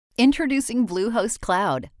Introducing Bluehost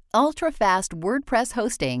Cloud, ultra-fast WordPress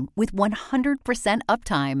hosting with 100%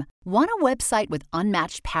 uptime. Want a website with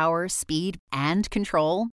unmatched power, speed, and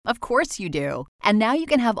control? Of course you do. And now you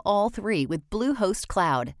can have all three with Bluehost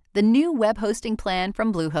Cloud, the new web hosting plan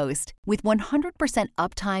from Bluehost. With 100%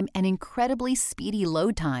 uptime and incredibly speedy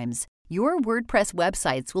load times, your WordPress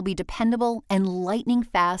websites will be dependable and lightning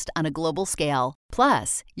fast on a global scale.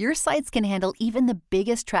 Plus, your sites can handle even the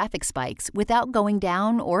biggest traffic spikes without going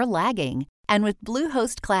down or lagging. And with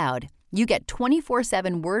Bluehost Cloud, you get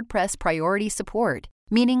 24/7 WordPress priority support,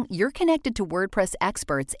 meaning you're connected to WordPress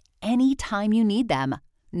experts anytime you need them.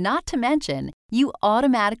 Not to mention, you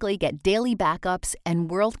automatically get daily backups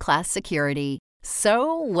and world-class security.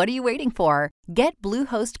 So, what are you waiting for? Get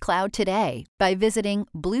Bluehost Cloud today by visiting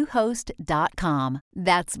Bluehost.com.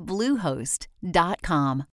 That's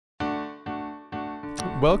Bluehost.com.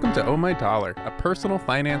 Welcome to Oh My Dollar, a personal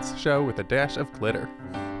finance show with a dash of glitter.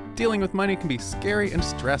 Dealing with money can be scary and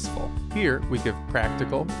stressful. Here, we give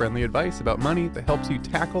practical, friendly advice about money that helps you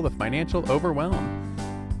tackle the financial overwhelm.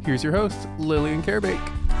 Here's your host, Lillian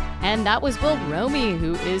Carebake. And that was Will Romy,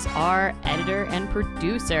 who is our editor and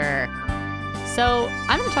producer. So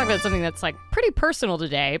I'm going to talk about something that's pretty personal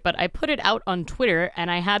today, but I put it out on Twitter and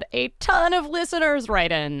I had a ton of listeners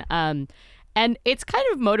write in. And it's kind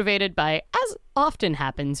of motivated by, as often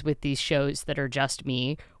happens with these shows that are just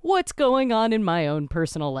me, what's going on in my own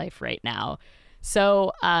personal life right now.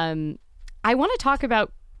 So I want to talk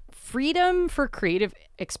about freedom for creative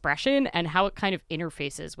expression and how it kind of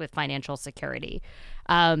interfaces with financial security.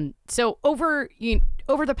 So over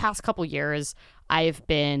the past couple years, I've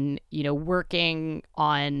been, working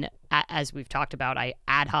on, as we've talked about, I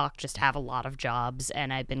ad hoc just have a lot of jobs,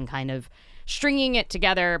 and I've been kind of stringing it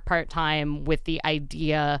together part-time with the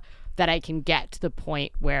idea that I can get to the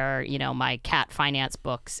point where, my cat finance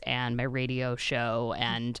books and my radio show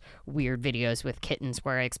and weird videos with kittens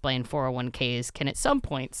where I explain 401ks can at some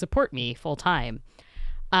point support me full-time.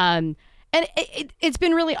 And it's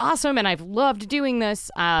been really awesome, and I've loved doing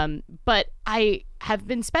this, but I have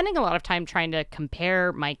been spending a lot of time trying to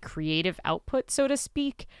compare my creative output, so to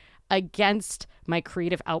speak, against my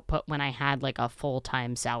creative output when I had a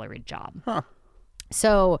full-time salaried job. Huh.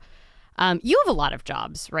 So you have a lot of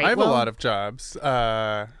jobs, right? I have a lot of jobs.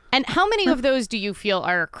 And how many of those do you feel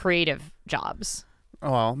are creative jobs?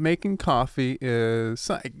 Well, making coffee is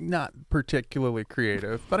not particularly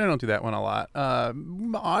creative, but I don't do that one a lot.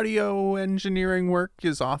 Audio engineering work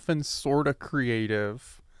is often sort of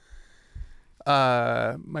creative.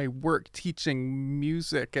 My work teaching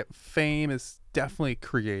music at Fame is definitely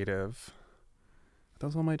creative. Are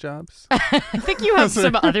those all my jobs? I think you have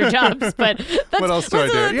some other jobs, but what else do I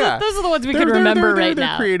do? Those are the ones we can remember right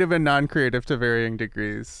now. They're creative and non-creative to varying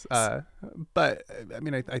degrees. But I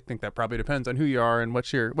mean, I think that probably depends on who you are and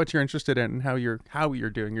what you're interested in and how you're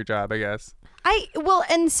doing your job, I guess.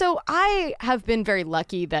 And so I have been very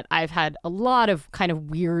lucky that I've had a lot of kind of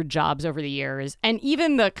weird jobs over the years, and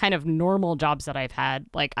even the kind of normal jobs that I've had,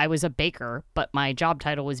 I was a baker, but my job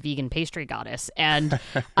title was vegan pastry goddess, and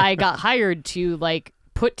I got hired to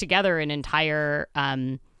put together an entire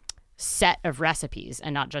set of recipes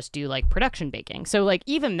and not just do production baking. So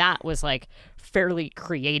even that was fairly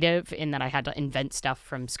creative in that I had to invent stuff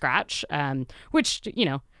from scratch, which,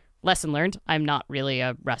 lesson learned, I'm not really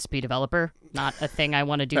a recipe developer. Not a thing I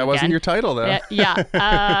want to do That again. wasn't your title, though.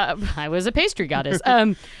 I was a pastry goddess.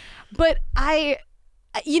 But I've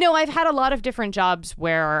had a lot of different jobs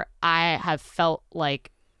where I have felt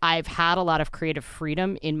like I've had a lot of creative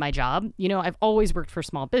freedom in my job. I've always worked for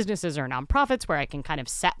small businesses or nonprofits where I can kind of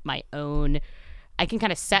set my own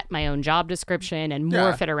job description and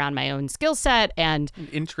morph it around my own skill set and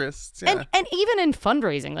interests. Yeah. And even in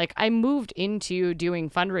fundraising, I moved into doing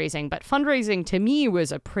fundraising, but fundraising to me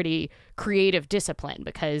was a pretty creative discipline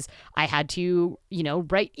because I had to,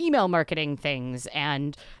 write email marketing things.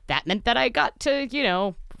 And that meant that I got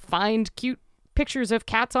to, find cute pictures of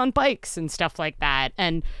cats on bikes and stuff like that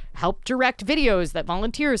and help direct videos that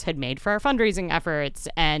volunteers had made for our fundraising efforts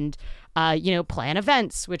and plan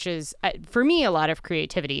events, which is, for me, a lot of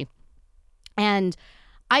creativity. But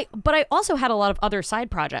I also had a lot of other side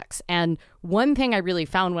projects. And one thing I really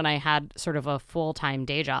found when I had sort of a full-time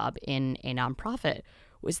day job in a nonprofit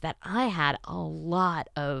was that I had a lot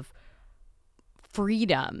of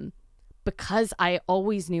freedom because I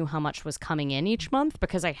always knew how much was coming in each month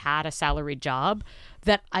because I had a salaried job,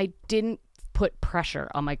 that I didn't put pressure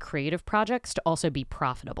on my creative projects to also be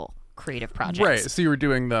profitable. creative projects. Right. So you were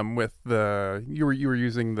doing them with you were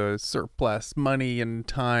using the surplus money and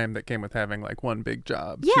time that came with having like one big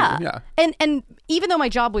job. Yeah. Yeah. And even though my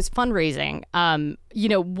job was fundraising,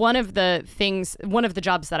 one of the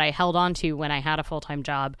jobs that I held on to when I had a full-time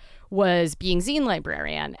job was being zine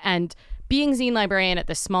librarian. And being zine librarian at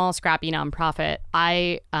this small, scrappy nonprofit,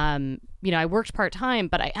 I worked part-time,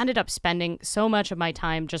 but I ended up spending so much of my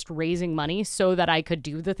time just raising money so that I could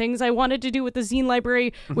do the things I wanted to do with the zine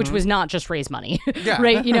library, which was not just raise money,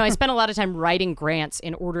 right? I spent a lot of time writing grants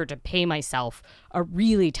in order to pay myself a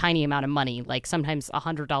really tiny amount of money, like sometimes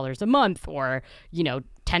 $100 a month or,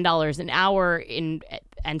 $10 an hour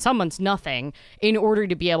and some months nothing, in order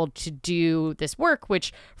to be able to do this work,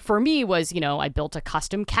 which for me was, I built a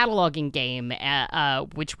custom cataloging game,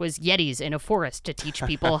 which was Yetis in a forest to teach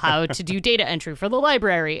people how to do data entry for the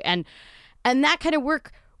library. And that kind of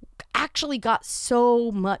work actually got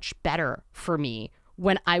so much better for me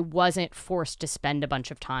when I wasn't forced to spend a bunch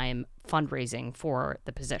of time fundraising for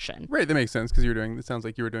the position. Right, that makes sense because it sounds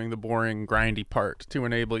like you were doing the boring, grindy part to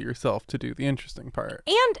enable yourself to do the interesting part.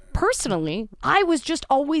 And personally, I was just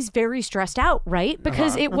always very stressed out, right?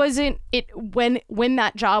 Because when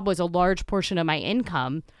that job was a large portion of my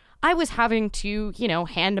income, I was having to,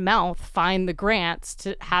 hand to mouth, find the grants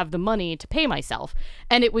to have the money to pay myself.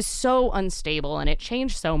 And it was so unstable and it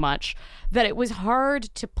changed so much that it was hard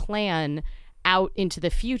to plan out into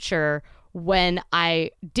the future when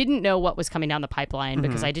I didn't know what was coming down the pipeline,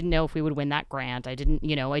 because I didn't know if we would win that grant. I didn't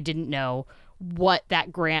know what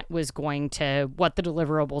that grant was what the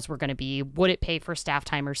deliverables were going to be. Would it pay for staff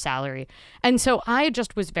time or salary? And so I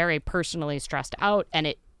just was very personally stressed out, and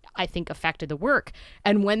it, I think, affected the work.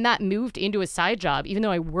 And when that moved into a side job, even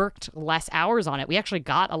though I worked less hours on it, we actually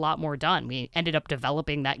got a lot more done. We ended up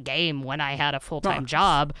developing that game when I had a full-time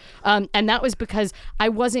job. And that was because I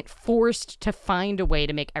wasn't forced to find a way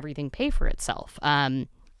to make everything pay for itself.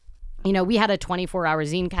 We had a 24-hour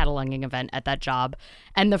zine cataloging event at that job.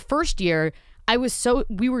 And the first year,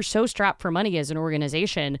 we were so strapped for money as an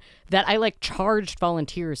organization that I charged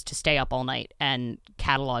volunteers to stay up all night and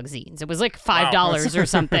catalog zines. It was like $5 or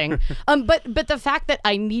something. But the fact that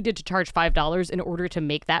I needed to charge $5 in order to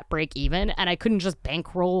make that break even, and I couldn't just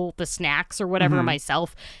bankroll the snacks or whatever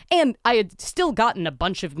myself, and I had still gotten a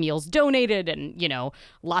bunch of meals donated and,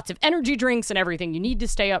 lots of energy drinks and everything you need to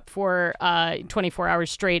stay up for 24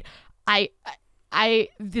 hours straight. The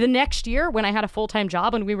next year when I had a full-time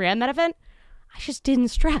job and we ran that event, I just didn't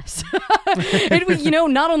stress.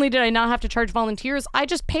 Not only did I not have to charge volunteers, I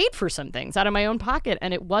just paid for some things out of my own pocket,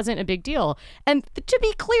 and it wasn't a big deal. And to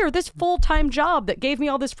be clear, this full-time job that gave me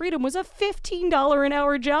all this freedom was a $15 an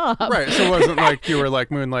hour job. Right, so it wasn't like you were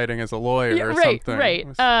moonlighting as a lawyer or something.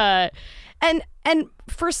 Right. And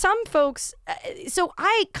for some folks, so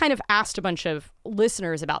I kind of asked a bunch of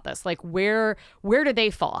listeners about this, where do they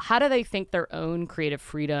fall? How do they think their own creative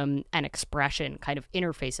freedom and expression kind of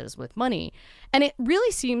interfaces with money? And it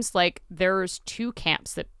really seems like there's two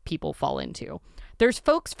camps that people fall into. There's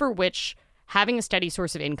folks for which having a steady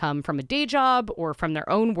source of income from a day job or from their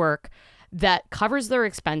own work that covers their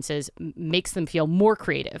expenses makes them feel more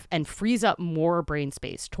creative and frees up more brain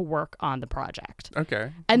space to work on the project.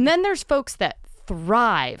 Okay. And then there's folks that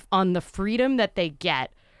thrive on the freedom that they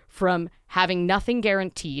get from having nothing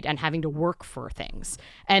guaranteed and having to work for things.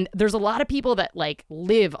 And there's a lot of people that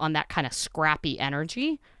live on that kind of scrappy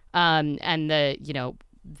energy, and the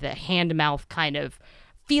hand-to-mouth kind of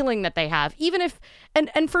feeling that they have, even if,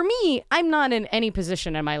 and for me, I'm not in any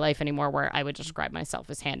position in my life anymore where I would describe myself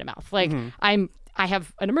as hand to mouth. I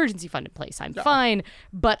have an emergency fund in place. I'm fine,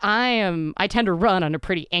 but I tend to run on a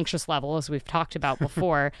pretty anxious level, as we've talked about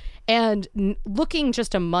before. And looking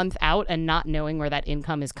just a month out and not knowing where that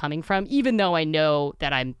income is coming from, even though I know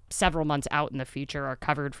that I'm several months out in the future or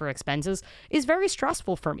covered for expenses, is very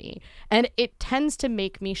stressful for me. And it tends to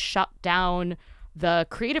make me shut down the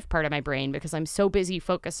creative part of my brain because I'm so busy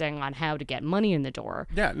focusing on how to get money in the door.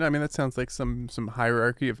 Yeah, no, I mean, that sounds like some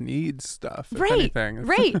hierarchy of needs stuff, if right, anything.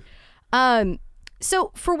 Right.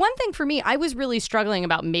 So for one thing, for me, I was really struggling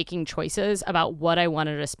about making choices about what I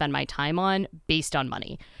wanted to spend my time on based on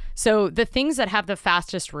money. So the things that have the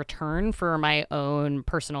fastest return for my own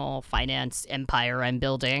personal finance empire I'm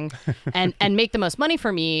building and make the most money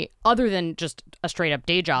for me, other than just a straight up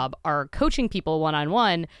day job, are coaching people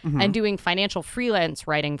one-on-one and doing financial freelance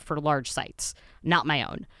writing for large sites, not my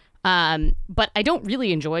own. But I don't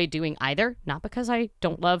really enjoy doing either, not because I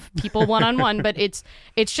don't love people one-on-one, but it's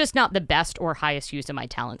just not the best or highest use of my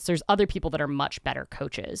talents. There's other people that are much better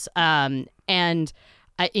coaches. And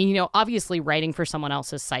obviously writing for someone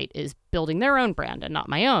else's site is building their own brand and not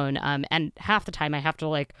my own. And half the time I have to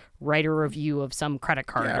like write a review of some credit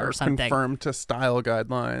card or something. Conform to style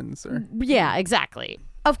guidelines. Yeah, exactly.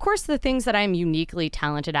 Of course, the things that I'm uniquely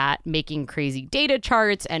talented at, making crazy data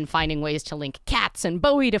charts and finding ways to link cats and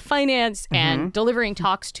Bowie to finance and delivering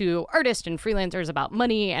talks to artists and freelancers about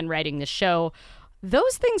money and writing the show,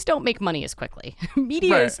 those things don't make money as quickly.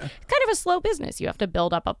 Media is kind of a slow business. You have to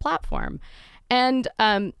build up a platform. And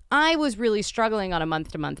I was really struggling on a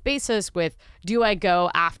month-to-month basis with, do I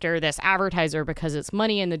go after this advertiser because it's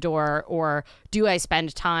money in the door, or do I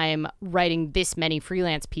spend time writing this many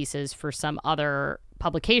freelance pieces for some other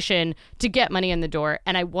publication to get money in the door?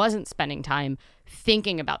 And I wasn't spending time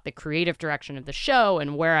thinking about the creative direction of the show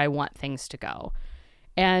and where I want things to go.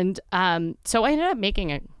 And so I ended up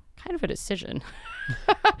making a kind of a decision.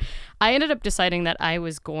 I ended up deciding that I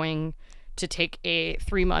was going to take a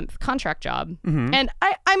 3-month contract job. And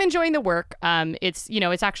I'm enjoying the work.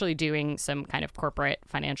 It's actually doing some kind of corporate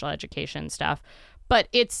financial education stuff, but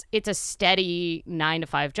it's a steady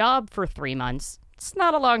 9-to-5 job for 3 months. It's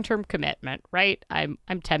not a long-term commitment, right? I'm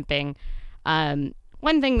temping.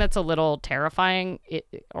 One thing that's a little terrifying,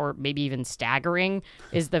 or maybe even staggering,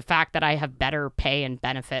 is the fact that I have better pay and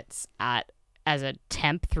benefits as a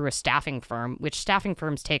temp through a staffing firm, which staffing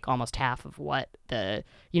firms take almost half of what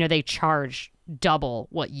they charge double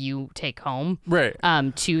what you take home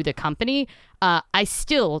to the company. I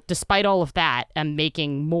still, despite all of that, am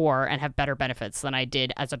making more and have better benefits than I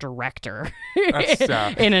did as a director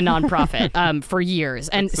in a nonprofit for years.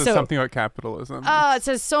 And it says something about capitalism. It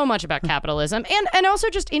says so much about capitalism and also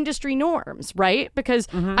just industry norms, right? Because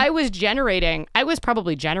I was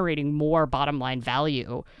probably generating more bottom line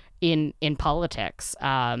value in politics,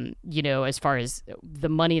 as far as the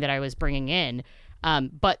money that I was bringing in.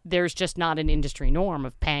 But there's just not an industry norm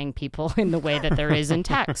of paying people in the way that there is in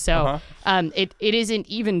tech. So it isn't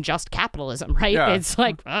even just capitalism, right? Yeah. It's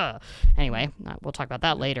like, anyway, we'll talk about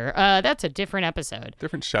that later. That's a different episode.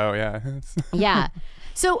 Different show, yeah. Yeah.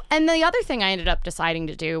 So, and the other thing I ended up deciding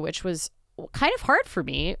to do, which was kind of hard for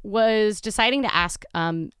me, was deciding to ask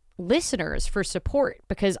listeners for support,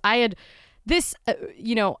 because I had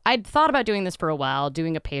I'd thought about doing this for a while,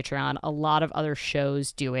 doing a Patreon. A lot of other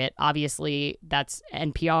shows do it. Obviously, that's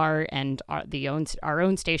NPR and our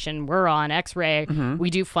own station. We're on X-Ray. We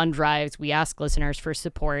do fund drives. We ask listeners for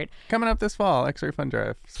support. Coming up this fall, X-Ray fund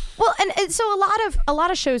drive. Well, and so a lot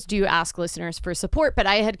of shows do ask listeners for support, but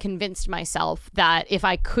I had convinced myself that if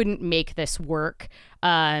I couldn't make this work,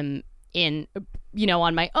 on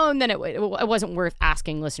my own, then it wasn't worth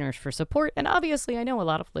asking listeners for support. And obviously, I know a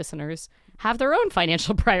lot of listeners have their own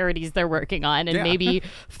financial priorities they're working on, and maybe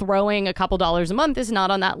throwing a couple dollars a month is not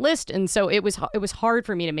on that list. And so it was hard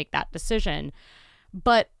for me to make that decision.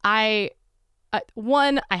 But I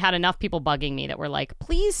had enough people bugging me that were like,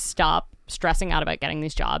 please stop stressing out about getting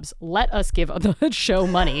these jobs. Let us give the show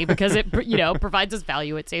money, because it provides us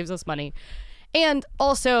value. It saves us money. And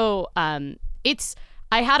also,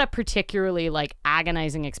 I had a particularly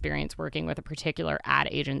agonizing experience working with a particular ad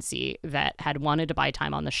agency that had wanted to buy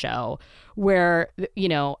time on the show, where,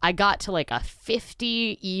 I got to a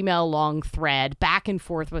 50 email long thread back and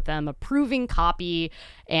forth with them, approving copy.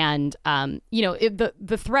 And,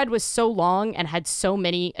 the thread was so long and had so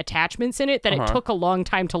many attachments in it that it took a long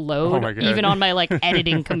time to load, even on my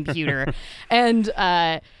editing computer. And,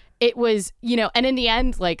 it was, and in the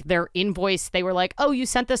end, their invoice, they were like, oh, you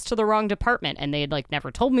sent this to the wrong department. And they had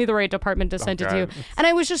never told me the right department to send it to. And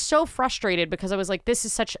I was just so frustrated, because I was like,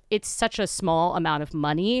 it's such a small amount of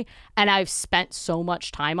money, and I've spent so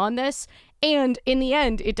much time on this. And in the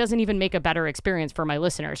end, it doesn't even make a better experience for my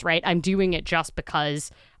listeners, right? I'm doing it just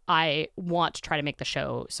because I want to try to make the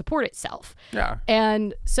show support itself. Yeah.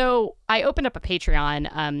 And so I opened up a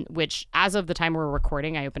Patreon, which, as of the time we're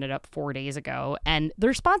recording, I opened it up 4 days ago. And the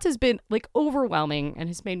response has been overwhelming and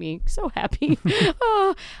has made me so happy.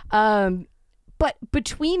 But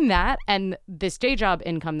between that and this day job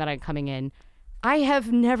income that I'm coming in, I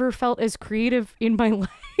have never felt as creative in my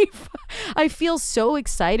life. I feel so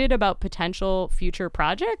excited about potential future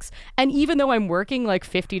projects. And even though I'm working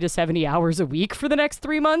 50 to 70 hours a week for the next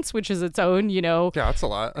 3 months, which is its own, Yeah, that's a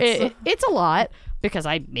lot. It's a lot, because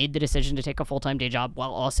I made the decision to take a full-time day job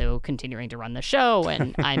while also continuing to run the show.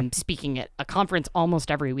 And I'm speaking at a conference almost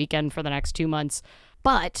every weekend for the next 2 months.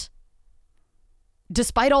 But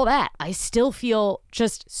despite all that, I still feel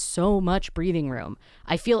just so much breathing room.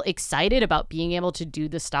 I feel excited about being able to do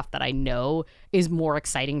the stuff that I know is more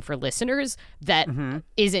exciting for listeners that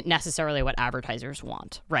isn't necessarily what advertisers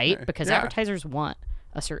want, right? Because advertisers want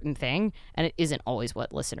a certain thing, and it isn't always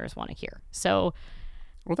what listeners want to hear. So,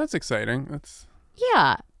 well, that's exciting.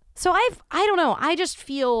 Yeah. So I don't know. I just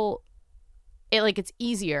feel it's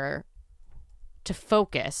easier to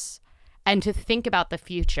focus and to think about the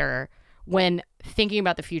future when thinking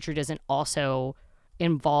about the future doesn't also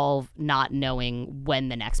involve not knowing when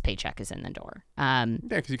the next paycheck is in the door. Yeah,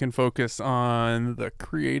 because you can focus on the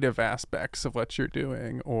creative aspects of what you're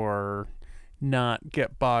doing, or not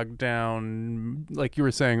get bogged down, like you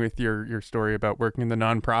were saying with your story about working in the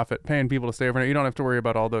nonprofit, paying people to stay overnight. You don't have to worry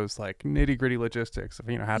about all those like nitty gritty logistics of,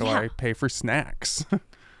 how do I pay for snacks?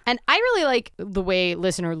 And I really like the way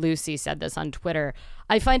listener Lucy said this on Twitter.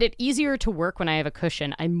 I find it easier to work when I have a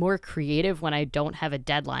cushion. I'm more creative when I don't have a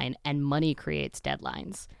deadline, and money creates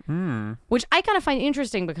deadlines. Which I kind of find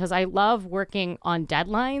interesting because I love working on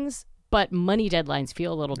deadlines, but money deadlines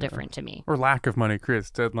feel a little different to me. Or lack of money creates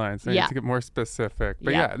deadlines. I need to get more specific.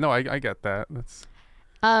 But I get that. That's.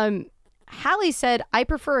 Hallie said, I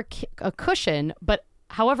prefer a cushion, but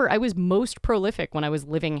however, I was most prolific when I was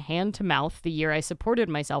living hand to mouth the year I supported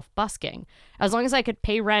myself busking. As long as I could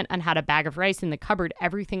pay rent and had a bag of rice in the cupboard,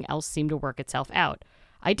 everything else seemed to work itself out.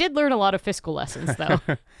 I did learn a lot of fiscal lessons, though.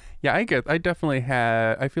 Yeah, I definitely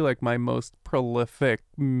I feel like my most prolific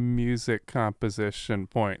music composition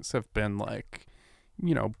points have been like,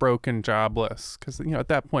 broken, jobless. Because, at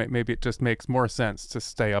that point, maybe it just makes more sense to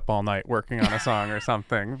stay up all night working on a song or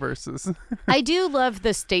something versus. I do love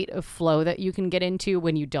the state of flow that you can get into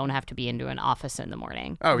when you don't have to be into an office in the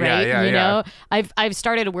morning. Oh, right? yeah. You know, I've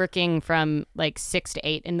started working from like 6 to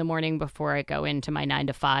 8 in the morning before I go into my 9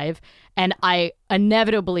 to 5. And I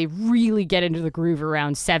inevitably really get into the groove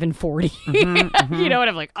around 7:40. You know, and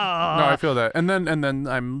I'm like, oh. No, I feel that. And then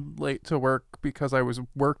I'm late to work because I was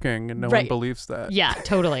working, and no one believes that. Yeah,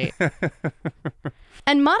 totally.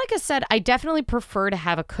 And Monica said, I definitely prefer to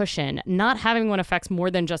have a cushion. Not having one affects more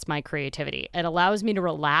than just my creativity. It allows me to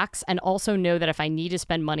relax and also know that if I need to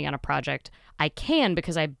spend money on a project, I can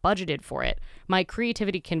because I budgeted for it. My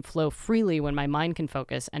creativity can flow freely when my mind can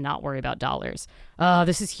focus and not worry about dollars.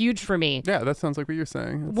 This is huge for me. Yeah, that sounds like what you're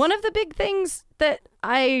saying. One of the big things that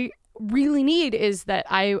I really need is that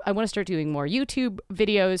I want to start doing more YouTube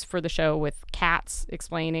videos for the show with cats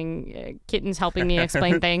explaining, kittens helping me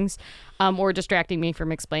explain things, or distracting me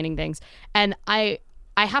from explaining things. And I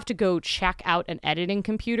have to go check out an editing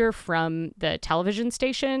computer from the television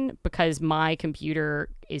station because my computer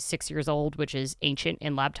is 6 years old, which is ancient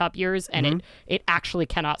in laptop years, and it actually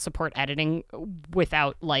cannot support editing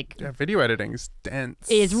without video editing is dense.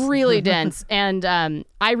 It's really dense, and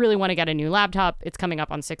I really want to get a new laptop. It's coming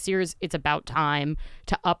up on 6 years. It's about time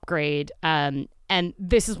to upgrade. And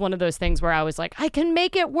this is one of those things where I was like, I can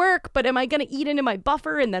make it work, but am I going to eat into my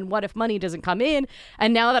buffer? And then what if money doesn't come in?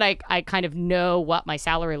 And now that I kind of know what my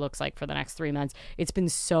salary looks like for the next 3 months, it's been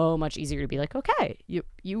so much easier to be like, okay,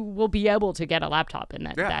 you will be able to get a laptop, and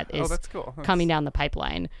that is that's cool. Coming down the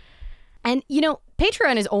pipeline. And,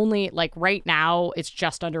 Patreon is only right now, it's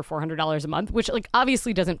just under $400 a month, which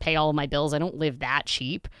obviously doesn't pay all of my bills. I don't live that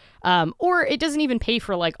cheap. Or it doesn't even pay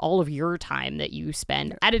for all of your time that you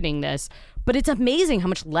spend editing this. But it's amazing how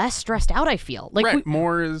much less stressed out I feel.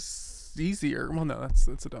 More is easier. Well, no, that's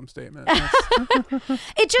a dumb statement.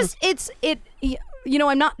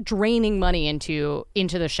 I'm not draining money into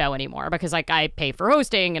the show anymore because I pay for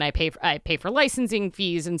hosting and I pay for licensing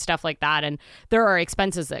fees and stuff like that, and there are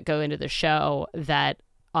expenses that go into the show that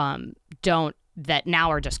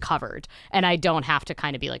now are just covered, and I don't have to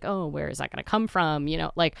kind of be like, oh, where is that going to come from?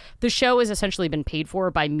 The show has essentially been paid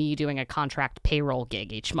for by me doing a contract payroll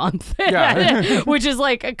gig each month, which is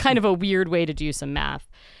a kind of a weird way to do some math.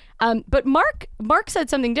 But Mark said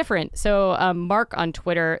something different. So Mark on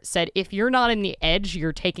Twitter said, if you're not in the edge,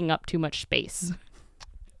 you're taking up too much space.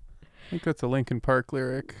 I think that's a Linkin Park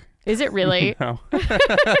lyric. Is it really? No.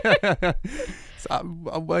 So,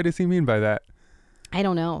 what does he mean by that? I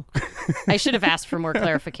don't know. I should have asked for more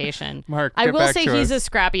clarification. Mark, I will say he's a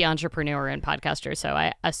scrappy entrepreneur and podcaster, so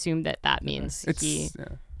I assume that means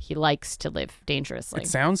he likes to live dangerously. It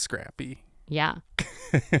sounds scrappy. Yeah.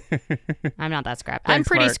 I'm not that scrappy. Thanks, I'm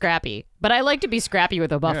pretty Mark. scrappy, but I like to be scrappy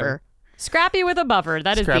with a buffer. Yeah. Scrappy with a buffer.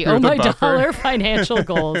 That is Scrappy the with a my buffer. dollar financial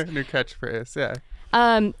goals. New catchphrase, yeah.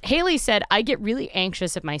 Haley said, I get really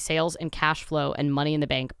anxious if my sales and cash flow and money in the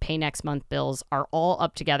bank, pay next month bills are all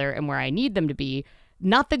up together and where I need them to be.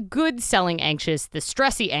 Not the good selling anxious, the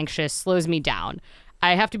stressy anxious slows me down.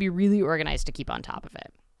 I have to be really organized to keep on top of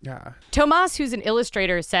it. Yeah. Tomas, who's an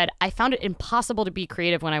illustrator, said, I found it impossible to be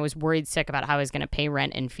creative when I was worried sick about how I was going to pay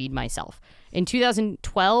rent and feed myself. In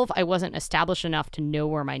 2012, I wasn't established enough to know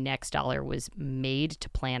where my next dollar was made to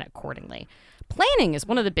plan accordingly. Planning is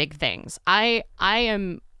one of the big things.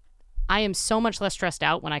 I'm I am so much less stressed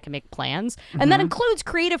out when I can make plans. And that includes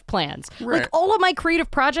creative plans. Right. Like all of my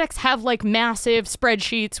creative projects have like massive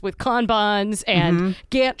spreadsheets with Kanbans and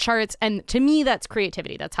Gantt charts. And to me, that's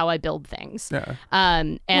creativity. That's how I build things. Yeah.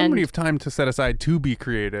 And when you have time to set aside to be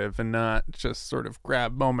creative and not just sort of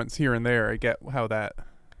grab moments here and there, I get how that,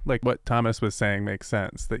 like what Thomas was saying, makes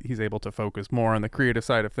sense, that he's able to focus more on the creative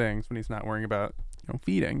side of things when he's not worrying about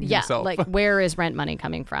feeding himself. Like where is rent money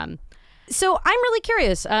coming from? So I'm really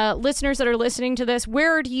curious, listeners that are listening to this,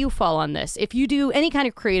 where do you fall on this? If you do any kind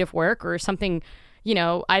of creative work or something,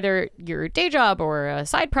 either your day job or a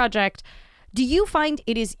side project, do you find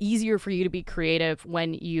it is easier for you to be creative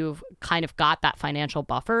when you've kind of got that financial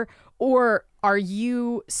buffer? Or are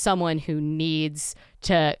you someone who needs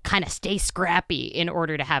to kind of stay scrappy in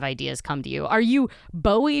order to have ideas come to you? Are you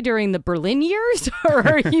Bowie during the Berlin years or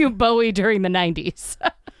are you Bowie during the 90s?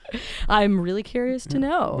 I'm really curious to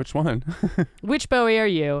know. Which one? Which Bowie are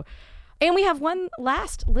you? And we have one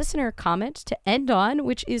last listener comment to end on,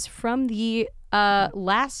 which is from the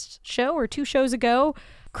last show or 2 shows ago.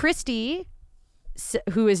 Christy,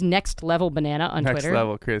 who is Next Level Banana on Twitter. Next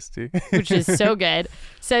Level Christy. Which is so good,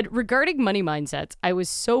 said, regarding money mindsets, I was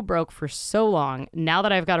so broke for so long. Now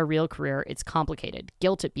that I've got a real career, it's complicated.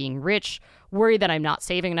 Guilt at being rich, worry that I'm not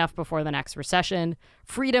saving enough before the next recession,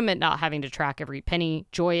 freedom at not having to track every penny,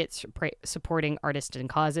 joy at supporting artists and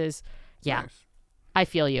causes. Yeah, Nice. I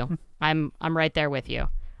feel you. I'm right there with you.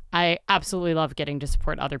 I absolutely love getting to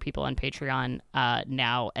support other people on Patreon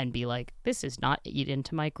now and be like, this is not eat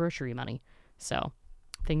into my grocery money. So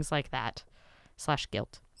things like that /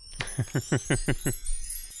 guilt.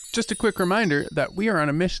 Just a quick reminder that we are on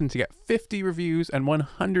a mission to get 50 reviews and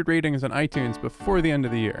 100 ratings on iTunes before the end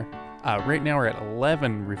of the year. Right now we're at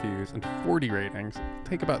 11 reviews and 40 ratings. It'll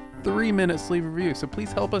take about 3 minutes to leave a review, so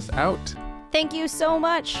please help us out. Thank you so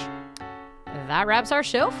much. That wraps our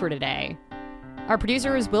show for today. Our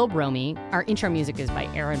producer is Will Bromey. Our intro music is by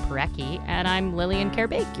Aaron Parecki. And I'm Lillian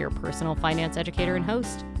Kerbake, your personal finance educator and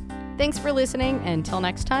host. Thanks for listening. Until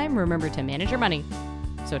next time, remember to manage your money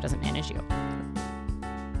so it doesn't manage you.